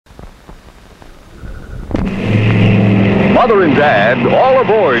Mother and Dad, all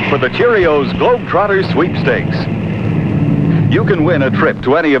aboard for the Cheerios Globetrotter Sweepstakes. You can win a trip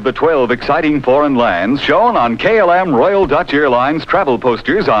to any of the 12 exciting foreign lands shown on KLM Royal Dutch Airlines travel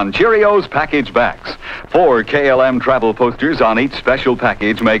posters on Cheerios package backs. 4 KLM travel posters on each special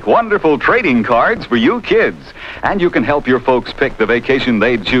package make wonderful trading cards for you kids. And you can help your folks pick the vacation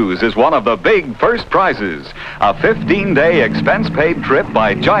they'd choose as one of the big first prizes. A 15-day expense-paid trip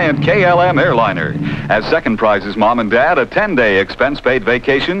by giant KLM airliner. As second prizes, Mom and Dad, a 10-day expense-paid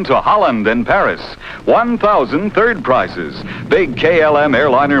vacation to Holland and Paris. 1,000 third prizes. Big KLM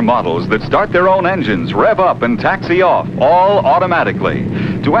airliner models that start their own engines, rev up and taxi off, all automatically.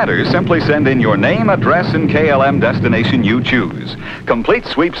 To enter, simply send in your name, address, and KLM destination you choose. Complete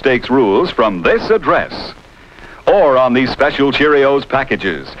sweepstakes rules from this address. Or on these special Cheerios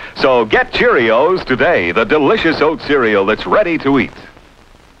packages. So get Cheerios today, the delicious oat cereal that's ready to eat.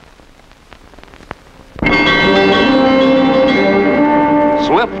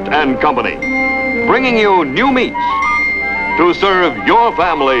 Swift and Company, bringing you new meats to serve your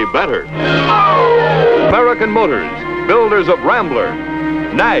family better. American Motors, builders of Rambler,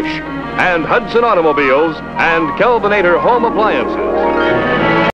 Nash, and Hudson Automobiles, and Kelvinator Home Appliances.